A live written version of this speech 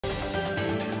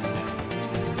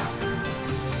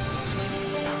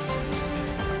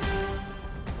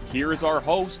Here is our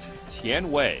host,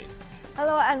 Tian Wei.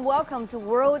 Hello and welcome to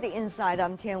World Insight.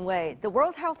 I'm Tian Wei. The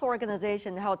World Health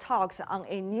Organization held talks on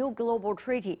a new global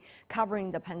treaty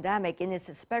covering the pandemic in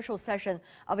its special session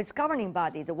of its governing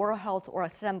body, the World Health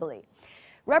Assembly.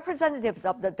 Representatives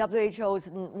of the WHO's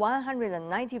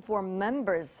 194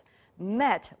 members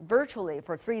met virtually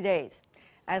for 3 days.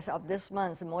 As of this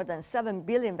month, more than 7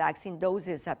 billion vaccine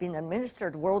doses have been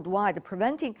administered worldwide,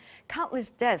 preventing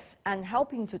countless deaths and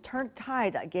helping to turn the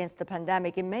tide against the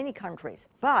pandemic in many countries.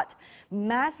 But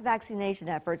mass vaccination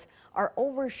efforts are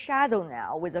overshadowed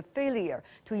now with the failure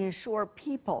to ensure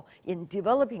people in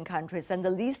developing countries and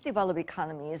the least developed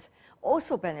economies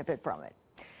also benefit from it.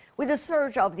 With the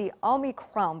surge of the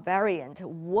Omicron variant,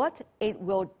 what it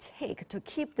will take to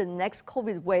keep the next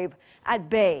COVID wave at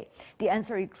bay? The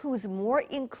answer includes more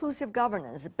inclusive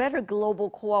governance, better global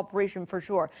cooperation for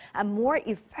sure, and more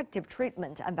effective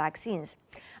treatment and vaccines.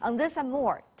 On this and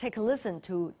more, take a listen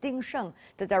to Ding Sheng,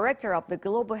 the director of the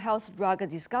Global Health Drug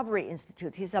Discovery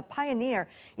Institute. He's a pioneer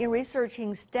in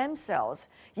researching stem cells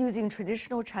using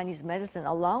traditional Chinese medicine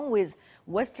along with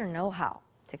Western know-how.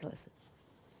 Take a listen.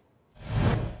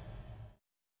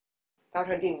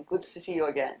 Dr. Ding, good to see you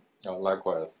again.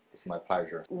 Likewise, it's my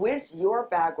pleasure. With your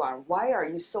background, why are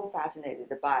you so fascinated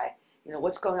by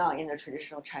what's going on in the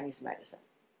traditional Chinese medicine?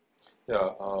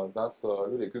 Yeah, that's a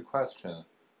really good question.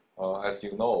 As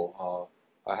you know,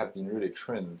 I have been really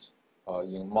trained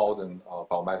in modern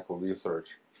biomedical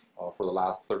research for the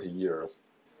last 30 years.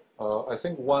 I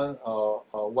think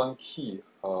one key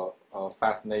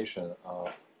fascination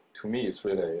to me is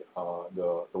really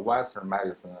the Western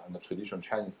medicine and the traditional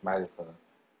Chinese medicine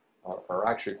are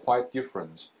actually quite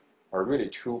different, are really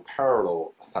two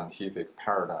parallel scientific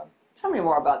paradigms. Tell me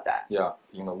more about that. Yeah,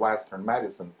 in the Western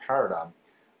medicine paradigm,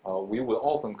 we will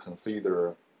often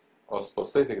consider a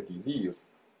specific disease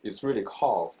is really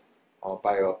caused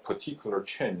by a particular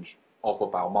change of a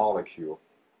biomolecule.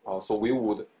 So we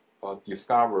would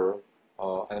discover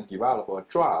and develop a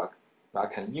drug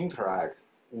that can interact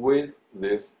with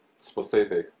this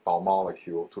specific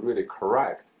biomolecule to really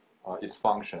correct its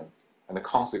function and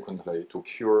consequently to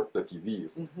cure the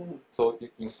disease. Mm-hmm. So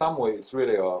in some way, it's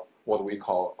really what we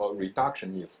call a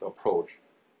reductionist approach.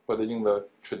 But in the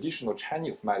traditional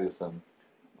Chinese medicine,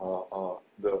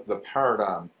 the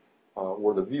paradigm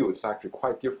or the view is actually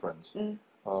quite different. Mm.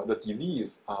 The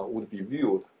disease would be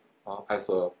viewed as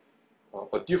a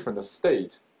different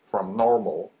state from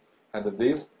normal, and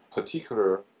this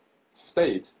particular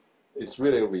state it's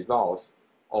really a result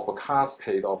of a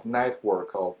cascade of network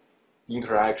of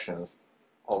interactions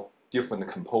of different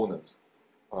components.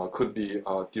 Could be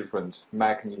different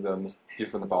mechanisms,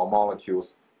 different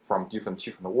biomolecules from different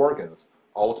tissue and organs.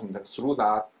 Ultimately, through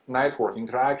that network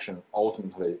interaction,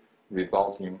 ultimately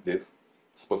results in this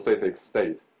specific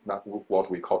state, that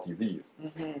what we call disease.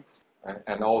 Mm-hmm.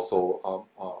 And also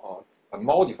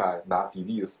modify that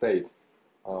disease state,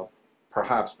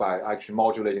 perhaps by actually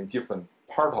modulating different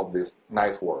part of this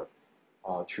network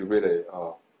to really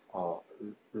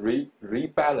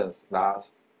rebalance that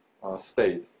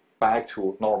state back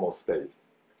to normal state.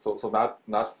 So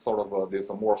that's sort of this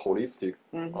more holistic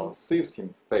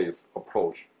system-based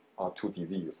approach to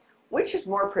disease. Which is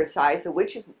more precise?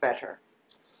 Which is better?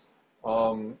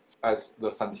 As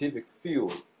the scientific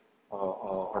field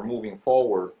are moving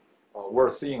forward, we're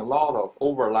seeing a lot of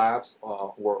overlaps.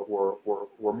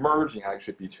 We're merging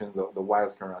actually between the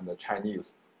Western and the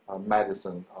Chinese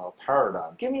medicine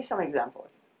paradigm. Give me some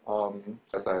examples.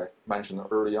 As I mentioned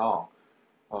early on,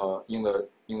 in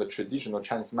the traditional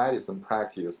Chinese medicine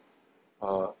practice,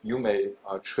 you may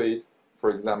treat, for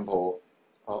example,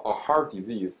 a heart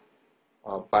disease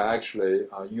by actually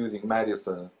using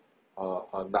medicine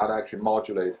that actually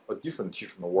modulate a different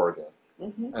tissue and organ.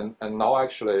 Mm-hmm. And now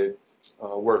actually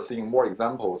we're seeing more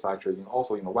examples actually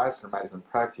also in the Western medicine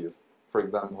practice. For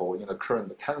example, in the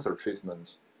current cancer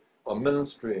treatment, a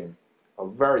mainstream, a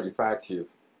very effective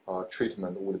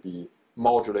treatment would be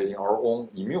modulating our own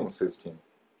immune system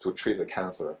to treat the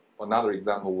cancer. Another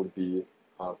example would be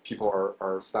people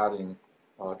are studying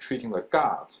treating the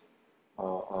gut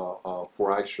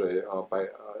for actually by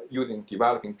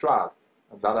developing drug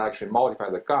that actually modify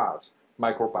the gut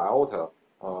microbiota,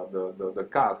 the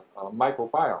gut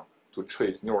microbiome to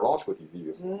treat neurological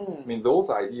disease. I mean, those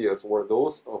ideas or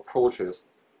those approaches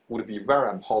would be very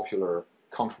unpopular,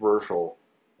 controversial,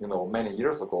 many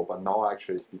years ago, but now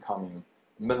actually it's becoming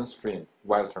mainstream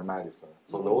Western medicine.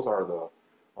 So those are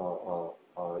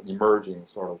the emerging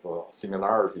sort of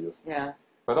similarities. Yeah.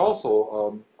 But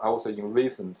also, I would say in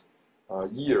recent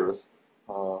years,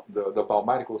 the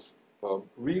biomedical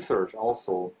research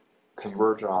also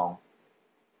converge on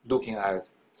looking at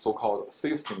so-called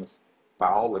systems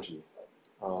biology.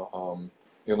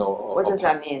 What does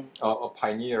that mean? A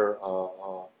pioneer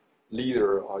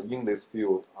leader in this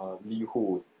field, Li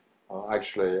Hood,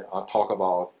 actually talk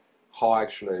about how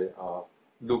actually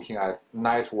looking at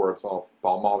networks of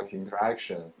biomolecule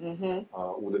interaction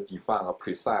would define a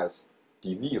precise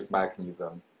disease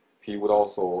mechanism. He would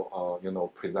also,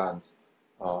 present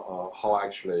how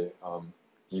actually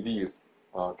disease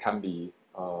can be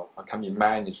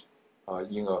managed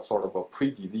in a sort of a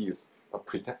pre-disease,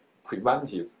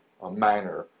 preventive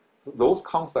manner. So those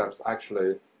concepts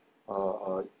actually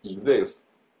exist,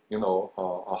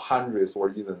 hundreds or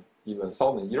even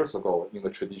 1,000 years ago in the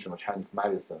traditional Chinese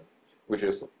medicine, which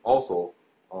is also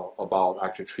about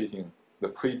actually treating the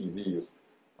pre-disease,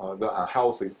 the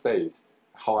unhealthy state,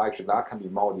 how actually that can be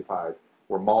modified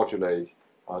or modulate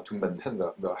to maintain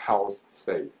the health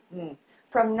state.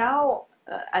 From now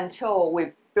until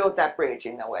we build that bridge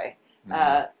in a way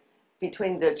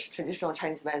between the traditional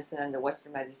Chinese medicine and the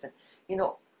Western medicine,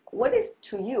 what is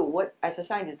to you, as a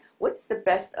scientist, what's the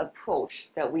best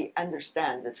approach that we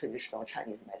understand the traditional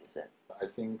Chinese medicine? I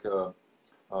think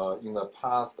in the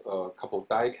past couple of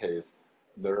decades,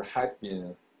 there had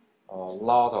been a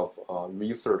lot of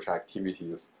research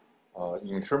activities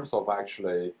in terms of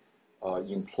actually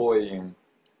employing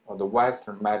the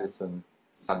Western medicine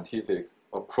scientific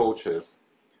approaches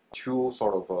to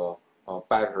sort of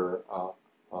better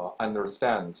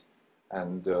understand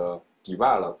and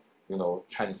develop,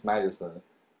 Chinese medicine.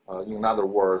 In other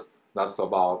words, that's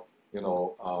about,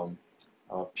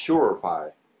 purify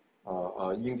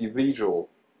individual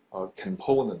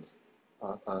components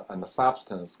and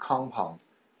substance compound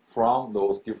from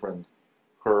those different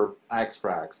herb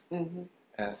extracts and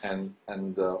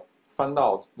find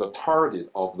out the target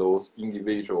of those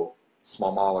individual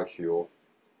small molecule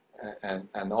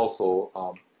and also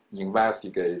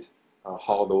investigate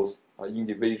how those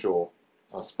individual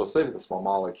specific small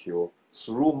molecule,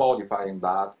 through modifying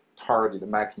that target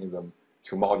mechanism,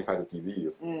 to modify the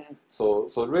disease. So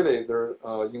really, there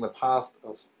in the past,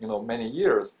 many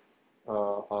years,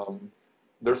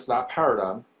 there's that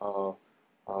paradigm. What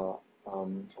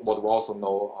we also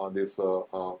know, this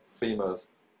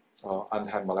famous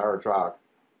anti-malaria drug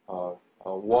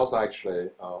was actually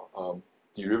a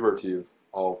derivative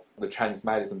of the Chinese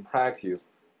medicine practice,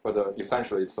 but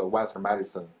essentially it's a Western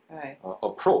medicine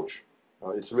approach.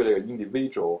 It's really an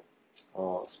individual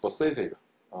specific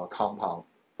compound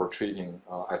for treating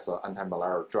as an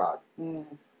anti-malaria drug.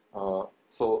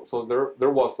 So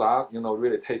there was that,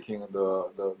 really taking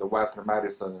the Western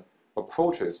medicine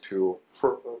approaches to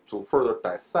further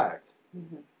dissect,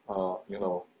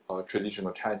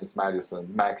 traditional Chinese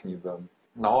medicine mechanism.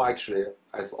 Now actually,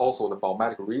 as also the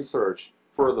biomedical research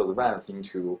further advanced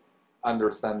into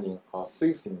understanding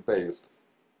system-based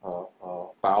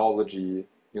biology,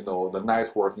 the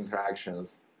network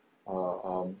interactions,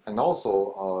 and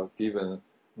also given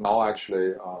now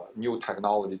actually new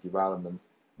technology development,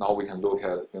 now we can look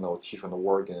at tissue and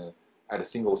organ at a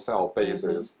single cell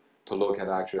basis to look at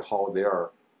actually how they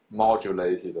are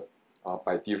modulated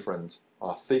by different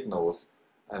signals.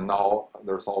 And now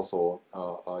there's also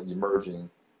emerging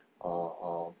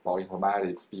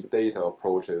bioinformatics, big data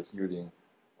approaches using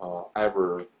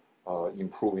ever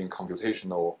improving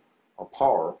computational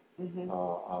power.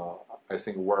 I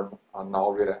think we're now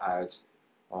really at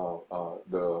I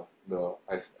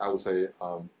would say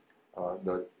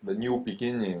the new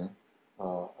beginning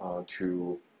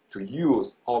to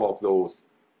use all of those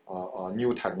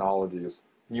new technologies,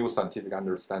 new scientific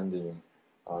understanding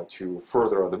to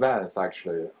further advance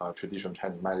actually traditional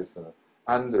Chinese medicine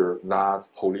under that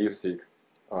holistic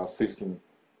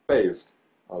system-based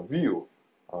view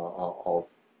of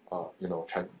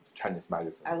Chinese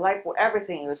medicine. I like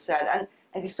everything you said,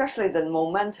 and especially the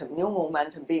new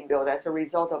momentum being built as a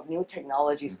result of new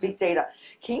technologies, big data.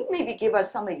 Can you maybe give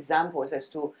us some examples as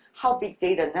to how big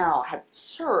data now have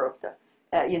served,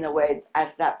 in a way,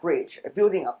 as that bridge,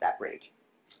 building up that bridge?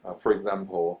 For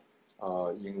example,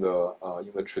 in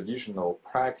the traditional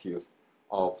practice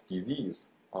of disease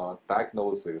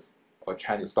diagnosis, a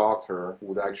Chinese doctor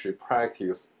would actually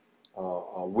practice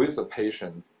with the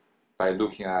patient by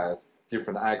looking at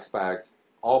different aspects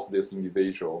of this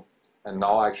individual, and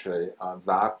now actually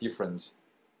that different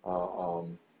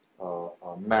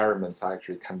measurements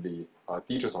actually can be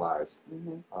digitalized.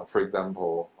 For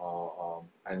example,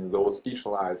 and those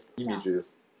digitalized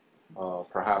images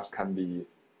perhaps can be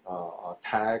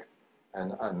tagged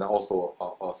and also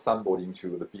assembled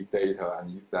into the big data,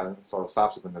 and then sort of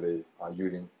subsequently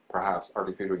using perhaps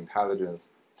artificial intelligence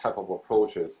type of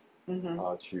approaches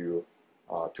to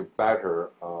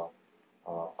better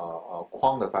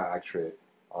quantify actually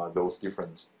those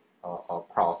different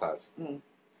process.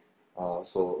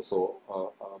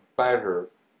 Better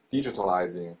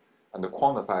digitalizing and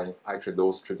quantifying actually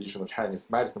those traditional Chinese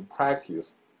medicine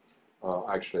practice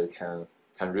actually can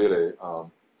really,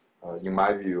 in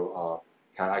my view,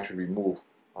 can actually remove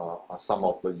some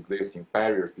of the existing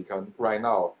barriers, because right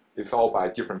now it's all by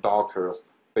different doctors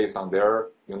based on their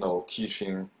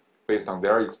teaching, based on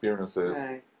their experiences.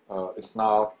 Right. It's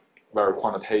not very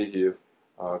quantitative.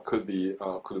 Could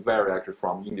vary actually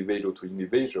from individual to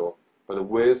individual. But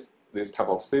with this type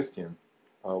of system,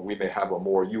 we may have a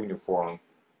more uniform,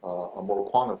 a more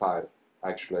quantified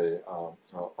actually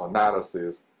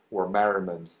analysis or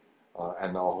measurements,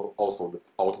 and also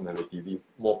ultimately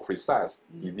more precise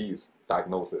disease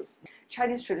diagnosis.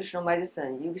 Chinese traditional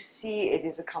medicine, you see it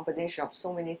is a combination of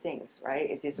so many things, right?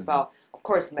 It is about, of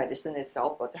course, medicine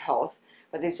itself, but health,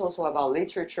 but it's also about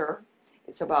literature,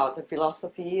 it's about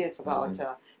philosophy, it's about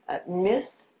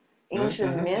myth,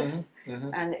 ancient myth,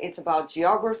 and it's about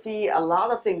geography, a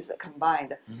lot of things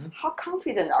combined. How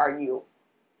confident are you,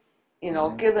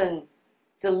 given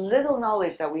the little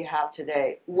knowledge that we have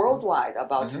today worldwide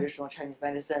about traditional Chinese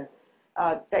medicine,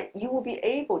 that you will be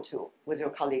able to, with your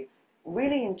colleague,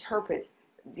 really interpret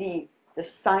the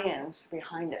science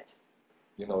behind it?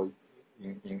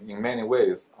 In many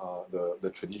ways, the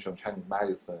traditional Chinese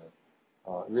medicine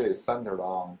really centered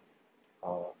on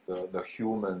the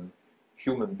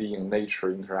human being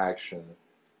nature interaction.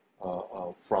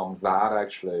 From that,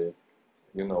 actually,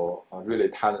 really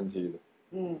talented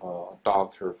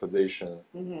doctor, physician,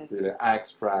 really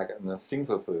extract and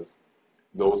synthesis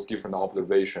those different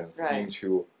observations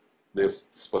into this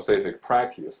specific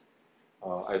practice.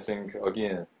 I think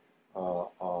again,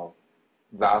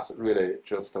 that's really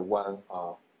just one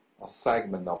a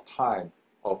segment of time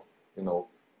of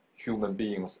human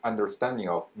beings' understanding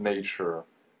of nature,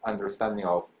 understanding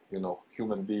of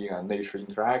human being and nature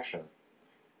interaction,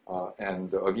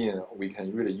 and again we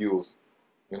can really use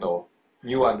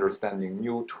new understanding,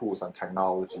 new tools and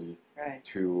technology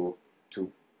to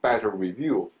better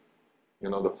review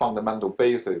the fundamental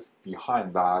basis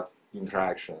behind that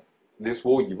interaction. This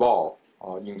will evolve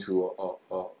into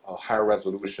a higher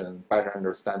resolution, better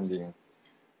understanding.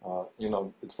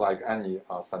 It's like any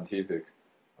scientific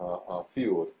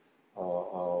field.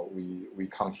 We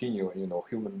continue,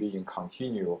 human beings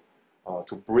continue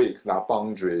to break that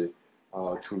boundary,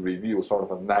 to review sort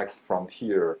of a next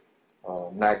frontier,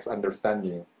 next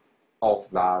understanding of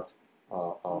that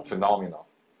phenomenon.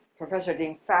 Professor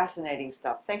Ding, fascinating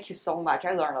stuff. Thank you so much.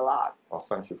 I learned a lot. Well,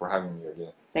 thank you for having me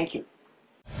again. Thank you.